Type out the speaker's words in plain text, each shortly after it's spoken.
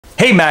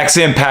Hey Max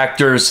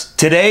Impactors,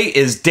 today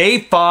is day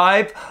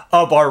 5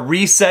 of our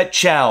reset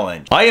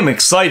challenge. I am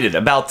excited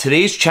about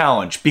today's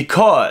challenge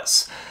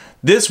because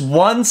this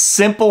one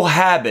simple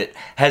habit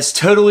has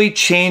totally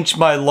changed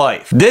my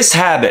life. This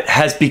habit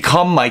has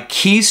become my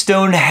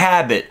keystone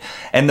habit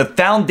and the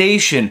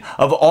foundation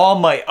of all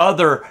my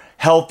other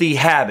healthy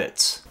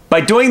habits. By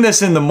doing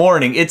this in the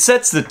morning, it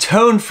sets the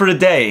tone for the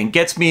day and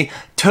gets me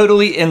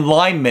totally in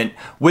alignment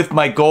with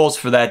my goals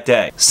for that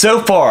day.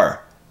 So far,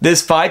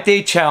 this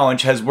 5-day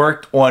challenge has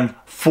worked on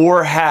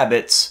 4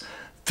 habits,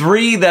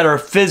 3 that are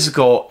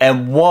physical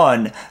and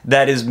 1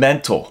 that is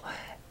mental.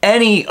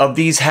 Any of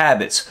these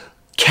habits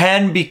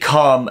can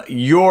become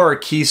your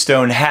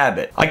keystone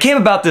habit. I came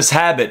about this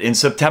habit in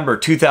September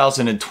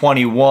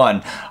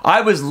 2021.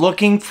 I was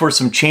looking for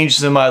some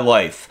changes in my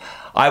life.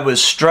 I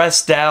was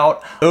stressed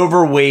out,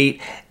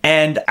 overweight,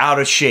 and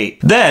out of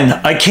shape. Then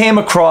I came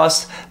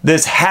across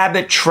this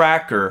habit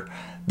tracker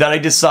that I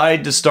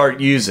decided to start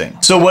using.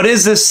 So what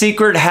is this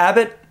secret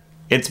habit?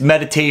 It's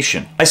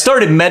meditation. I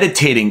started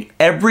meditating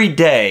every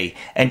day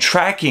and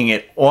tracking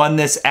it on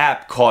this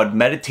app called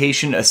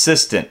Meditation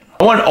Assistant.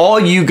 I want all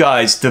you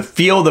guys to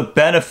feel the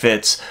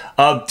benefits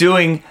of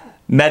doing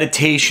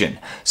meditation.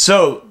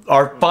 So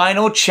our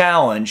final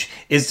challenge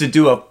is to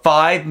do a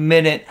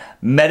 5-minute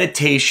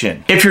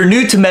meditation. If you're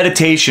new to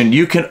meditation,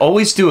 you can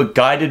always do a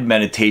guided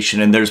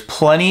meditation, and there's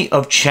plenty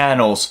of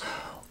channels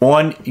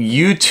on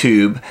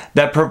YouTube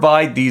that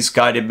provide these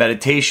guided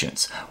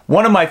meditations.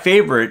 One of my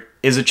favorite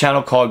is a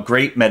channel called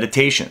Great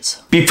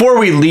Meditations. Before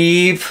we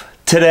leave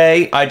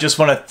today, I just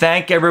want to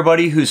thank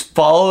everybody who's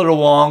followed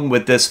along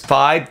with this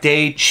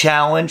 5-day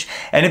challenge.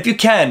 And if you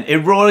can, it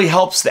really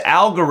helps the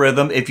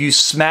algorithm if you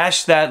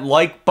smash that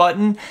like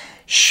button,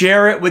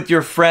 share it with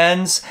your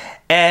friends,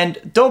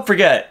 and don't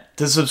forget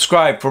to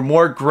subscribe for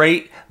more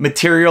great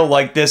material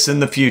like this in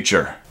the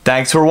future.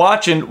 Thanks for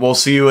watching. We'll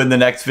see you in the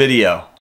next video.